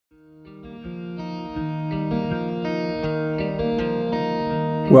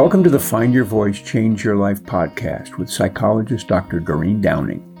Welcome to the Find Your Voice, Change Your Life podcast with psychologist Dr. Doreen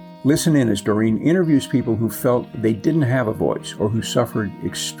Downing. Listen in as Doreen interviews people who felt they didn't have a voice or who suffered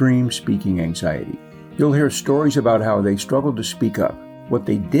extreme speaking anxiety. You'll hear stories about how they struggled to speak up, what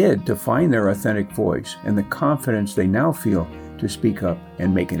they did to find their authentic voice, and the confidence they now feel to speak up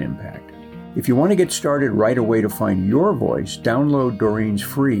and make an impact. If you want to get started right away to find your voice, download Doreen's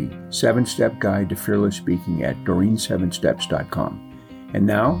free 7-step guide to fearless speaking at doreen7steps.com. And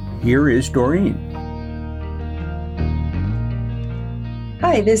now, here is Doreen.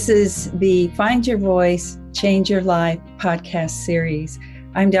 Hi, this is the Find Your Voice, Change Your Life podcast series.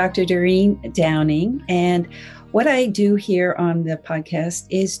 I'm Dr. Doreen Downing, and what I do here on the podcast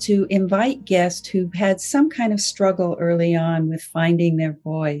is to invite guests who've had some kind of struggle early on with finding their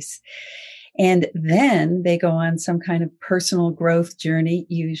voice. And then they go on some kind of personal growth journey,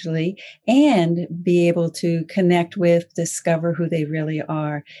 usually, and be able to connect with, discover who they really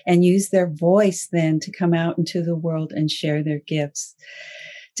are, and use their voice then to come out into the world and share their gifts.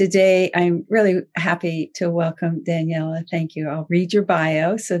 Today, I'm really happy to welcome Daniela. Thank you. I'll read your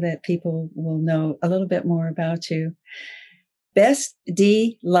bio so that people will know a little bit more about you. Best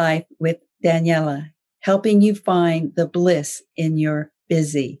D Life with Daniela, helping you find the bliss in your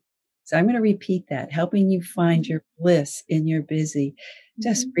busy. So I'm going to repeat that, helping you find your bliss in your busy.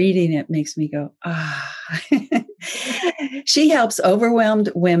 Just reading it makes me go, ah. She helps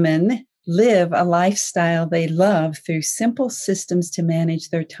overwhelmed women live a lifestyle they love through simple systems to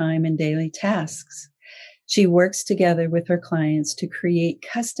manage their time and daily tasks. She works together with her clients to create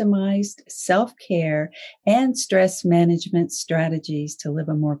customized self-care and stress management strategies to live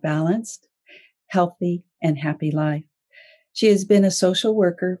a more balanced, healthy, and happy life. She has been a social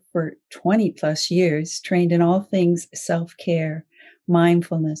worker for 20 plus years, trained in all things self-care,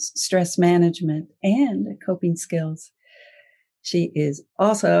 mindfulness, stress management, and coping skills. She is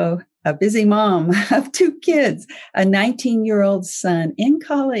also a busy mom of 2 kids, a 19-year-old son in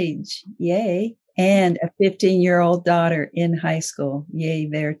college, yay, and a 15-year-old daughter in high school, yay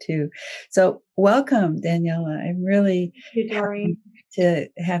there too. So welcome, Daniela. I'm really happy to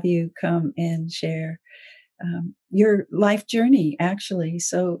have you come and share your life journey, actually.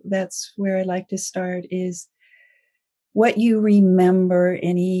 So that's where I like to start is what you remember,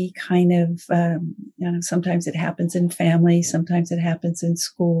 any kind of, sometimes it happens in family, sometimes it happens in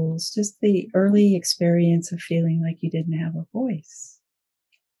schools, just the early experience of feeling like you didn't have a voice.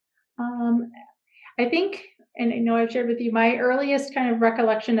 I think, and I know I've shared with you, my earliest kind of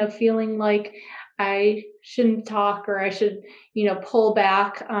recollection of feeling like I shouldn't talk or I should, pull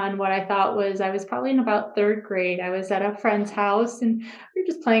back on what I thought I was probably in about 3rd grade. I was at a friend's house and we were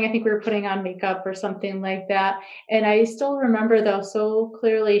just playing. I think we were putting on makeup or something like that. And I still remember though so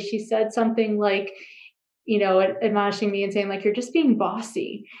clearly, she said something like, admonishing me and saying like, you're just being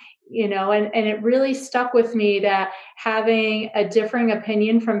bossy, and it really stuck with me that having a differing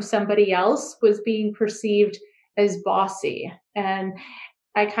opinion from somebody else was being perceived as bossy. And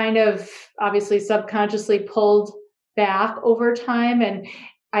I kind of obviously subconsciously pulled back over time. And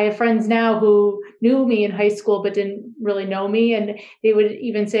I have friends now who knew me in high school, but didn't really know me. And they would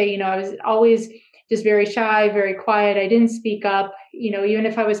even say, I was always just very shy, very quiet. I didn't speak up. Even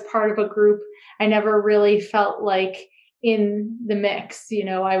if I was part of a group, I never really felt like in the mix.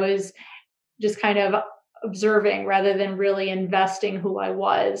 I was just kind of observing rather than really investing who I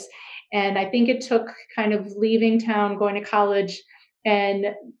was. And I think it took kind of leaving town, going to college, and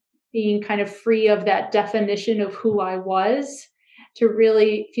being kind of free of that definition of who I was to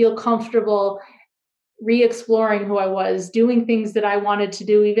really feel comfortable re-exploring who I was, doing things that I wanted to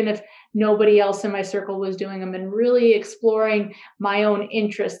do, even if nobody else in my circle was doing them, and really exploring my own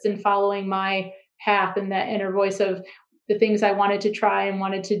interests and following my path and that inner voice of the things I wanted to try and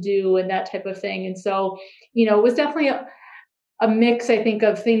wanted to do and that type of thing. And so, it was definitely a mix, I think,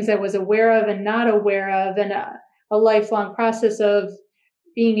 of things I was aware of and not aware of, and a lifelong process of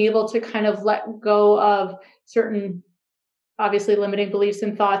being able to kind of let go of certain, obviously, limiting beliefs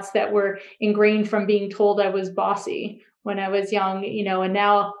and thoughts that were ingrained from being told I was bossy when I was young, and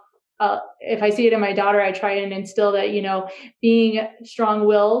now if I see it in my daughter, I try and instill that, being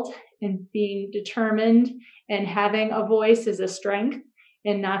strong-willed and being determined and having a voice is a strength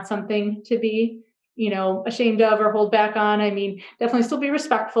and not something to be, ashamed of or hold back on. I mean, definitely still be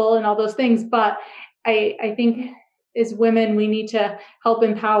respectful and all those things, but I think as women, we need to help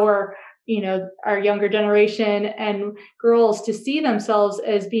empower, our younger generation and girls to see themselves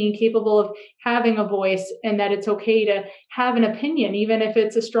as being capable of having a voice, and that it's okay to have an opinion, even if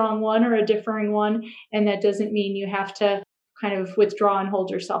it's a strong one or a differing one. And that doesn't mean you have to kind of withdraw and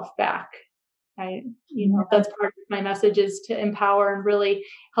hold yourself back. That's part of my message, is to empower and really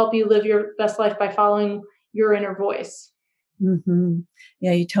help you live your best life by following your inner voice. Mm-hmm.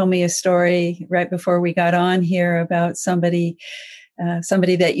 Yeah, you told me a story right before we got on here about somebody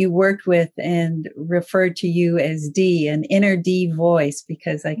that you worked with and referred to you as D, an inner D voice,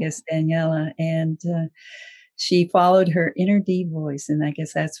 because I guess Daniela, and she followed her inner D voice. And I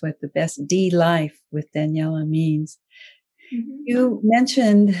guess that's what the best D life with Daniela means. Mm-hmm. You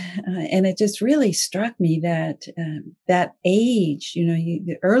mentioned, and it just really struck me that that age,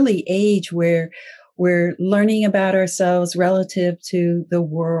 the early age where we're learning about ourselves relative to the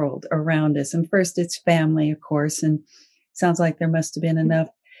world around us. And first it's family, of course, and sounds like there must have been enough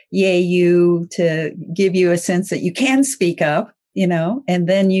yay you to give you a sense that you can speak up, and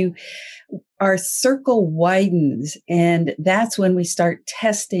then our circle widens, and that's when we start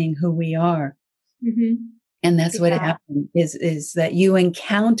testing who we are. Mm-hmm. And that's what happened is that you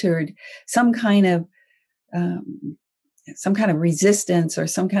encountered some kind of resistance or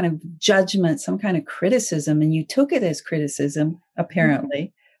some kind of judgment, some kind of criticism, and you took it as criticism, apparently.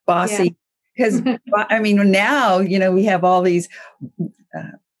 Mm-hmm. Bossy. Because, now, we have all these.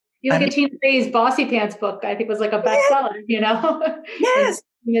 You look at Tina Fey's Bossy Pants book, I think was like a bestseller, Yes.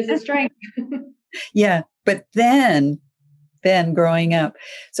 As a strength. Yeah. But then growing up,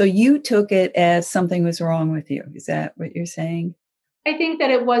 so you took it as something was wrong with you. Is that what you're saying? I think that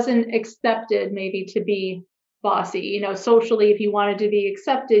it wasn't accepted maybe to be bossy. Socially, if you wanted to be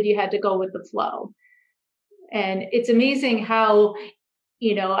accepted, you had to go with the flow. And it's amazing how,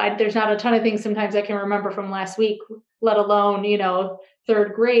 there's not a ton of things sometimes I can remember from last week, let alone,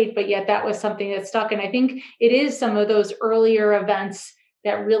 third grade, but yet that was something that stuck. And I think it is some of those earlier events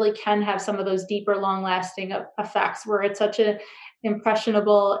that really can have some of those deeper, long-lasting effects, where it's such an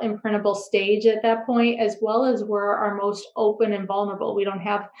imprintable stage at that point, as well as we're our most open and vulnerable. We don't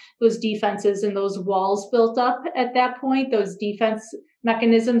have those defenses and those walls built up at that point. Those defense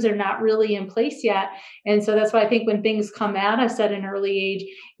mechanisms are not really in place yet. And so that's why I think when things come at us at an early age,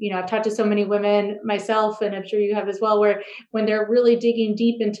 I've talked to so many women myself, and I'm sure you have as well, where when they're really digging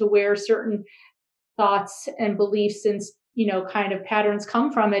deep into where certain thoughts and beliefs and kind of patterns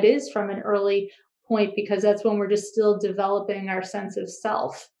come from, it is from an early point, because that's when we're just still developing our sense of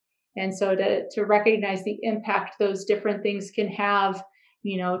self. And so to recognize the impact those different things can have,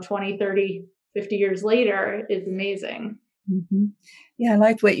 20, 30, 50 years later is amazing. Mm-hmm. Yeah, I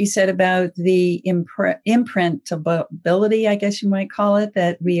liked what you said about the imprintability, I guess you might call it,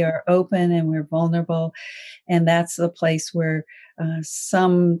 that we are open and we're vulnerable. And that's the place where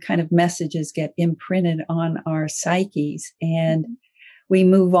some kind of messages get imprinted on our psyches, and we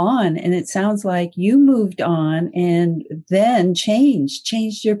move on. And it sounds like you moved on and then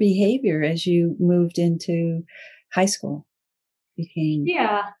changed your behavior as you moved into high school.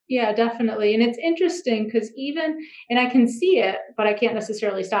 Yeah, definitely. And it's interesting because and I can see it, but I can't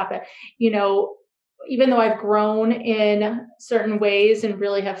necessarily stop it. Even though I've grown in certain ways and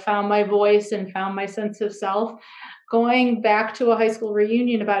really have found my voice and found my sense of self, going back to a high school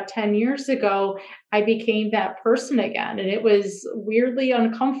reunion about 10 years ago, I became that person again. And it was weirdly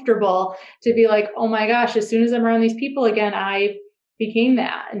uncomfortable to be like, oh my gosh, as soon as I'm around these people again, I became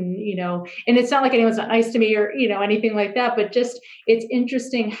that. And, and it's not like anyone's not nice to me or, anything like that, but just, it's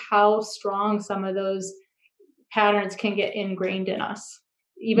interesting how strong some of those patterns can get ingrained in us.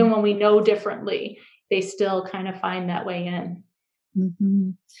 Even when we know differently, they still kind of find that way in.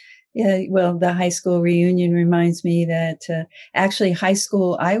 Mm-hmm. Yeah, well, the high school reunion reminds me that actually high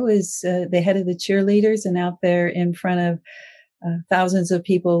school, I was the head of the cheerleaders and out there in front of thousands of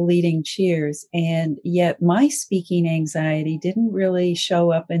people leading cheers. And yet my speaking anxiety didn't really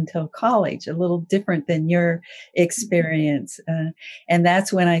show up until college, a little different than your experience. And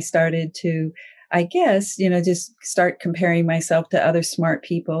that's when I started to, I guess, just start comparing myself to other smart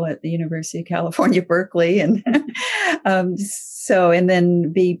people at the University of California, Berkeley. And and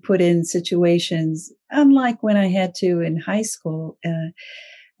then be put in situations, unlike when I had to in high school,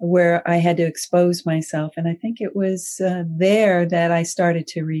 where I had to expose myself. And I think it was there that I started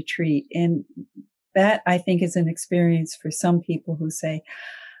to retreat. And that, I think, is an experience for some people who say,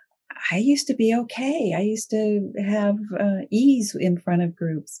 I used to be okay. I used to have ease in front of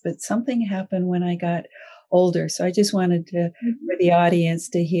groups, but something happened when I got older. So I just wanted for the audience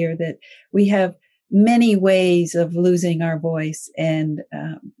to hear that we have many ways of losing our voice. And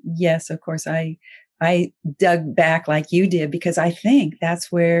yes, of course, I dug back like you did, because I think that's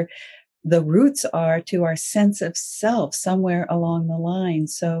where the roots are to our sense of self, somewhere along the line.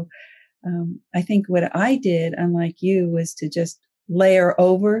 So I think what I did, unlike you, was to just layer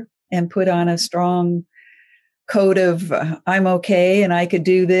over and put on a strong code of I'm okay and I could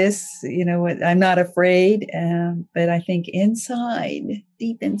do this, I'm not afraid. But I think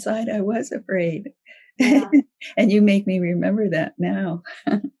deep inside, I was afraid. Yeah. And you make me remember that now.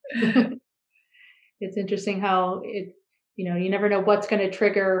 It's interesting how you never know what's going to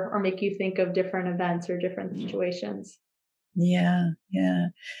trigger or make you think of different events or different situations. Yeah.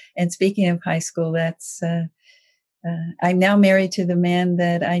 And speaking of high school, that's, I'm now married to the man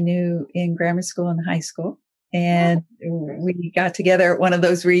that I knew in grammar school and high school. And we got together at one of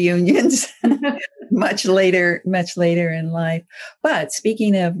those reunions much later in life. But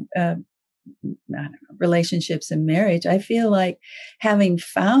speaking of relationships and marriage, I feel like having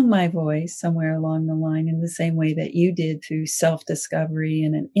found my voice somewhere along the line in the same way that you did through self-discovery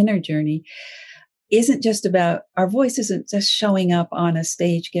and an inner journey isn't just about, our voice isn't just showing up on a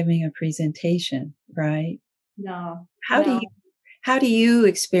stage giving a presentation, right? No. How do you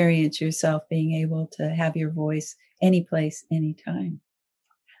experience yourself being able to have your voice any place, anytime?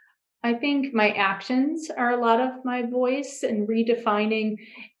 I think my actions are a lot of my voice, and redefining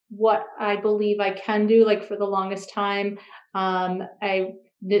what I believe I can do. Like for the longest time, I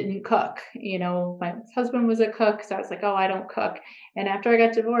didn't cook. My husband was a cook, so I was like, oh, I don't cook. And after I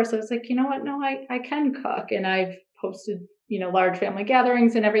got divorced, I was like, you know what? No, I can cook. And I've hosted, large family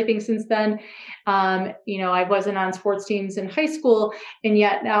gatherings and everything since then. I wasn't on sports teams in high school, and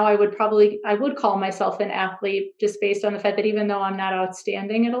yet now I would call myself an athlete, just based on the fact that even though I'm not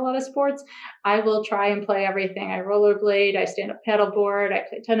outstanding at a lot of sports, I will try and play everything. I rollerblade, I stand up paddleboard, I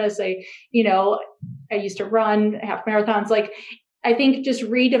play tennis, I used to run half marathons. Like, I think just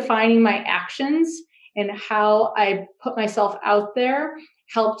redefining my actions and how I put myself out there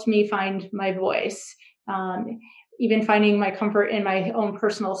helped me find my voice. Even finding my comfort in my own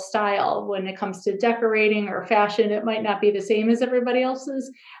personal style. When it comes to decorating or fashion, it might not be the same as everybody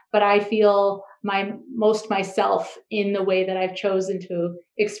else's, but I feel most myself in the way that I've chosen to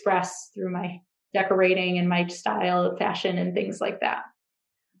express through my decorating and my style of fashion and things like that.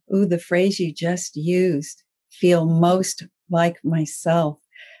 Ooh, the phrase you just used, feel most like myself.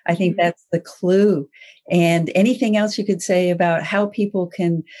 I think that's the clue. And anything else you could say about how people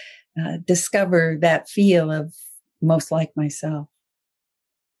can discover that feel of most like myself?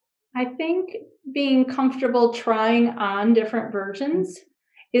 I think being comfortable trying on different versions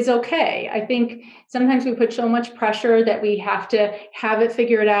is okay. I think sometimes we put so much pressure that we have to have it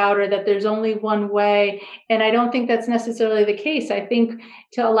figured out, or that there's only one way. And I don't think that's necessarily the case. I think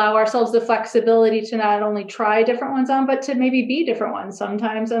to allow ourselves the flexibility to not only try different ones on, but to maybe be different ones.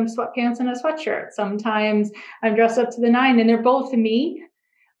 Sometimes I'm sweatpants and a sweatshirt. Sometimes I'm dressed up to the nine, and they're both me.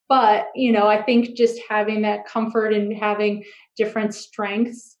 But, I think just having that comfort and having different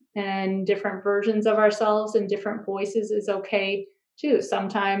strengths and different versions of ourselves and different voices is okay too.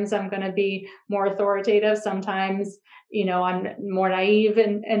 Sometimes I'm going to be more authoritative. Sometimes, I'm more naive,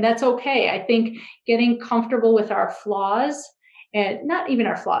 and that's okay. I think getting comfortable with our flaws, and not even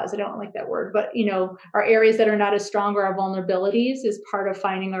our flaws, I don't like that word, but, our areas that are not as strong, or our vulnerabilities, is part of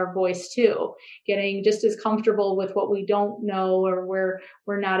finding our voice too. Getting just as comfortable with what we don't know, or where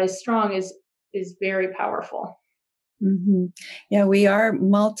we're not as strong, is very powerful. Mm-hmm. Yeah, we are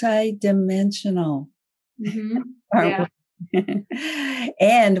multidimensional. Mm-hmm. Yeah.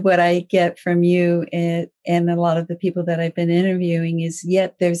 And what I get from you and a lot of the people that I've been interviewing is,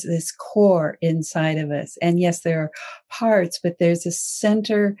 yet there's this core inside of us. And yes, there are parts, but there's a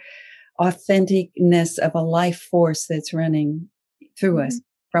center authenticness of a life force that's running through us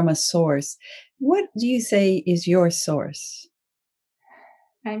from a source. What do you say is your source?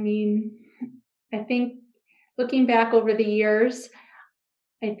 I mean, I think looking back over the years,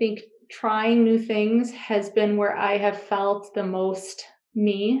 I think trying new things has been where I have felt the most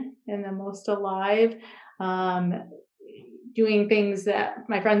me and the most alive. Doing things that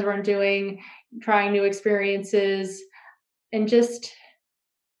my friends weren't doing, trying new experiences, and just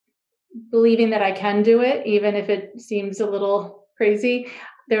believing that I can do it, even if it seems a little crazy.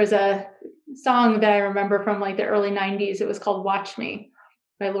 There was a song that I remember from like the early 90s. It was called Watch Me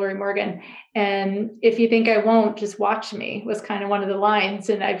by Lori Morgan. And if you think I won't, just watch me was kind of one of the lines.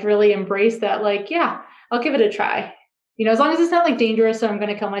 And I've really embraced that. Like, yeah, I'll give it a try. As long as it's not like dangerous, so I'm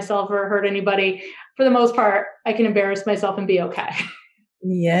going to kill myself or hurt anybody. For the most part, I can embarrass myself and be okay.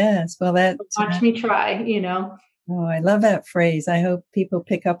 Yes. Well, watch me try, Oh, I love that phrase. I hope people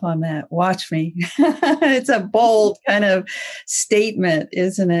pick up on that. Watch me. It's a bold kind of statement,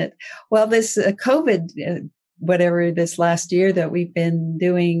 isn't it? Well, this COVID, whatever this last year that we've been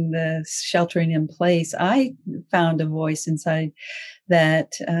doing the sheltering in place, I found a voice inside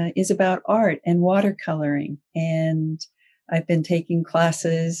that is about art and watercoloring. And I've been taking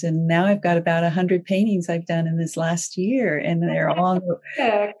classes, and now I've got about 100 paintings I've done in this last year, and they're all in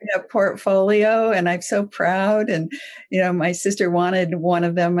the portfolio, and I'm so proud. And, my sister wanted one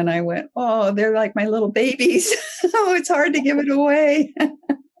of them, and I went, oh, they're like my little babies. Oh, it's hard to give it away.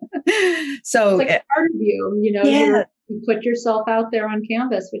 So it's like part of you, yeah. you put yourself out there on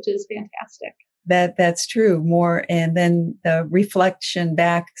canvas, which is fantastic. That's true. More, and then the reflection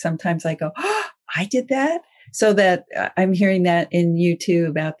back. Sometimes I go, oh, I did that. So that I'm hearing that in you too,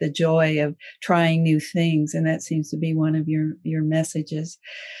 about the joy of trying new things. And that seems to be one of your messages.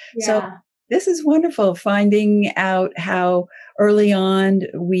 Yeah. So this is wonderful, finding out how early on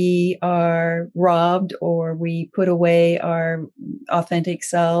we are robbed or we put away our authentic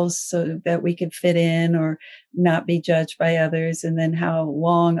selves so that we could fit in or not be judged by others, and then how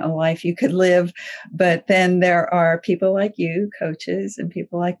long a life you could live. But then there are people like you, coaches, and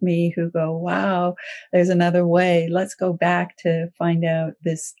people like me who go, wow, there's another way. Let's go back to find out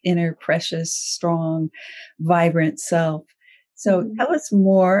this inner, precious, strong, vibrant self. So tell us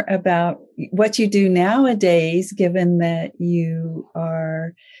more about what you do nowadays, given that you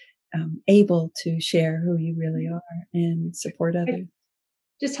are able to share who you really are and support others.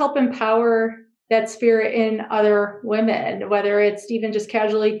 Just help empower that spirit in other women, whether it's even just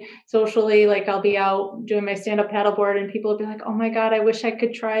casually, socially, like I'll be out doing my stand-up paddleboard and people will be like, oh my God, I wish I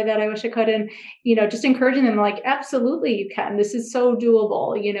could try that. I wish I could. And, just encouraging them like, absolutely you can. This is so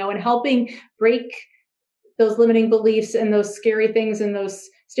doable, and helping break those limiting beliefs and those scary things and those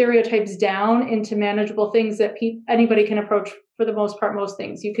stereotypes down into manageable things that anybody can approach. For the most part, most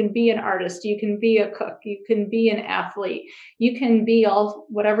things. You can be an artist, you can be a cook, you can be an athlete, you can be all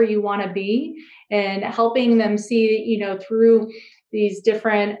whatever you want to be, and helping them see, through these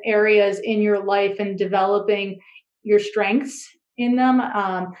different areas in your life and developing your strengths in them.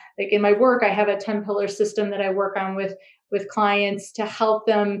 Like in my work, I have a 10-pillar system that I work on with clients to help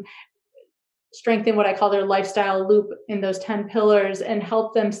them strengthen what I call their lifestyle loop in those 10 pillars and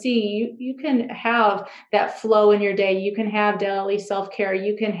help them see you can have that flow in your day. You can have daily self-care.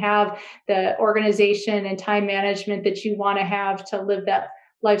 You can have the organization and time management that you want to have to live that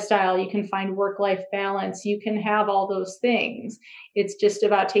lifestyle. You can find work-life balance. You can have all those things. It's just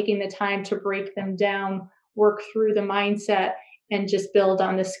about taking the time to break them down, work through the mindset, and just build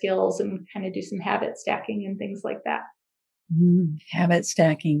on the skills and kind of do some habit stacking and things like that. Habit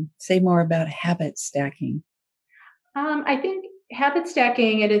stacking. Say more about habit stacking. I think habit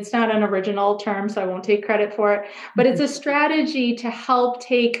stacking, and it's not an original term, so I won't take credit for it, but it's a strategy to help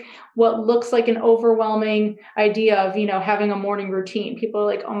take what looks like an overwhelming idea of, having a morning routine. People are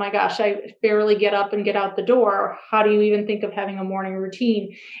like, oh my gosh, I barely get up and get out the door. How do you even think of having a morning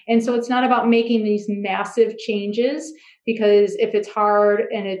routine? And so it's not about making these massive changes, because if it's hard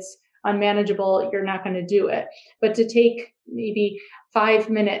and it's unmanageable, you're not going to do it. But to take maybe 5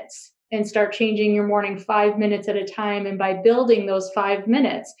 minutes and start changing your morning 5 minutes at a time. And by building those 5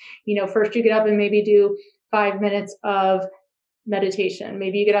 minutes, first you get up and maybe do 5 minutes of meditation.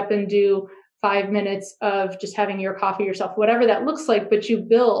 Maybe you get up and do 5 minutes of just having your coffee yourself, whatever that looks like, but you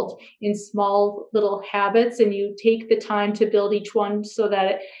build in small little habits and you take the time to build each one so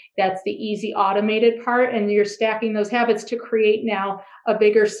that that's the easy automated part. And you're stacking those habits to create now a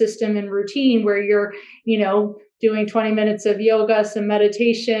bigger system and routine where you're, doing 20 minutes of yoga, some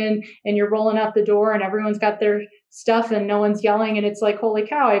meditation, and you're rolling out the door and everyone's got their stuff and no one's yelling. And it's like, holy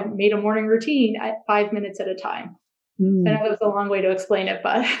cow, I made a morning routine at 5 minutes at a time. I know that was a long way to explain it,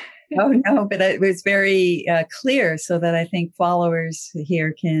 but. Oh, no, but it was very clear so that I think followers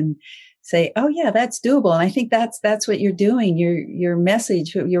here can say, oh yeah, that's doable. And I think that's what you're doing. Your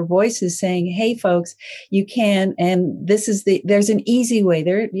message, your voice is saying, hey folks, you can, and there's an easy way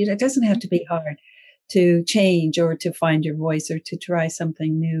there. It doesn't have to be hard to change or to find your voice or to try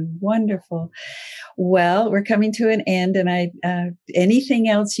something new. Wonderful. Well, we're coming to an end, and anything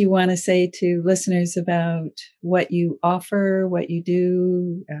else you want to say to listeners about what you offer, what you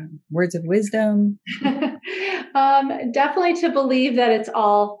do, words of wisdom? Definitely to believe that it's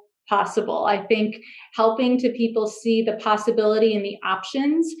all possible. I think helping to people see the possibility and the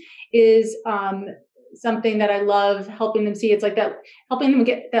options is something that I love helping them see. It's like that, helping them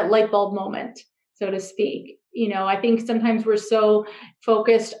get that light bulb moment, so to speak. I think sometimes we're so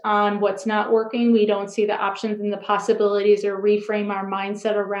focused on what's not working, we don't see the options and the possibilities or reframe our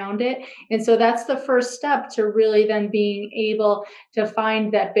mindset around it. And so that's the first step to really then being able to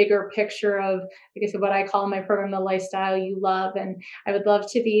find that bigger picture of, like I said, what I call in my program, the lifestyle you love. And I would love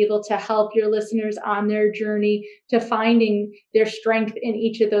to be able to help your listeners on their journey to finding their strength in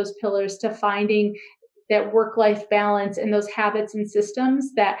each of those pillars, to finding that work-life balance and those habits and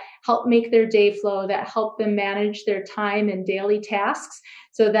systems that help make their day flow, that help them manage their time and daily tasks,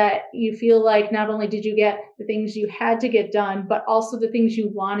 so that you feel like not only did you get the things you had to get done, but also the things you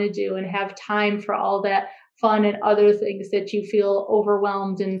want to do, and have time for all that fun and other things that you feel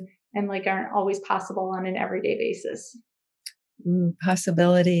overwhelmed and like aren't always possible on an everyday basis. Ooh,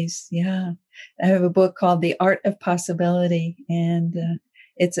 possibilities. Yeah. I have a book called The Art of Possibility, and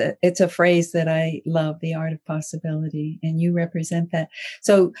it's a phrase that I love, the art of possibility, and you represent that.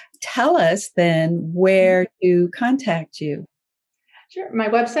 So tell us then where to contact you. Sure. My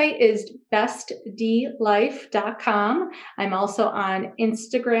website is bestdlife.com. I'm also on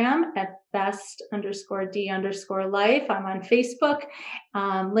Instagram at best_d_life. I'm on Facebook,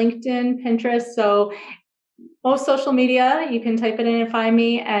 LinkedIn, Pinterest. So most social media, you can type it in and find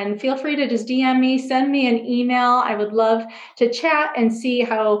me, and feel free to just DM me, send me an email. I would love to chat and see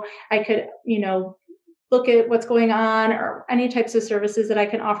how I could, look at what's going on, or any types of services that I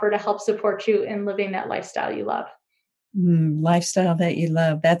can offer to help support you in living that lifestyle you love. Lifestyle that you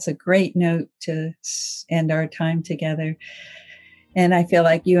love. That's a great note to end our time together. And I feel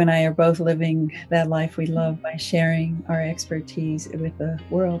like you and I are both living that life we love by sharing our expertise with the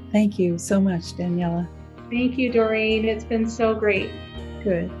world. Thank you so much, Daniela. Thank you, Doreen. It's been so great.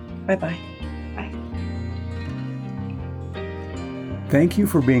 Good. Bye-bye. Bye. Thank you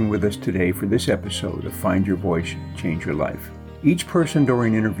for being with us today for this episode of Find Your Voice, Change Your Life. Each person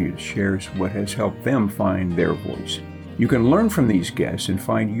Doreen interviews shares what has helped them find their voice. You can learn from these guests and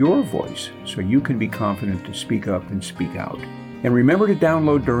find your voice so you can be confident to speak up and speak out. And remember to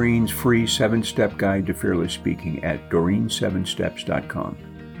download Doreen's free 7-step guide to fearless speaking at doreen7steps.com.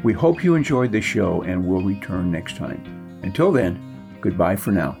 We hope you enjoyed the show and will return next time. Until then, goodbye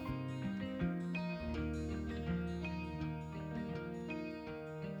for now.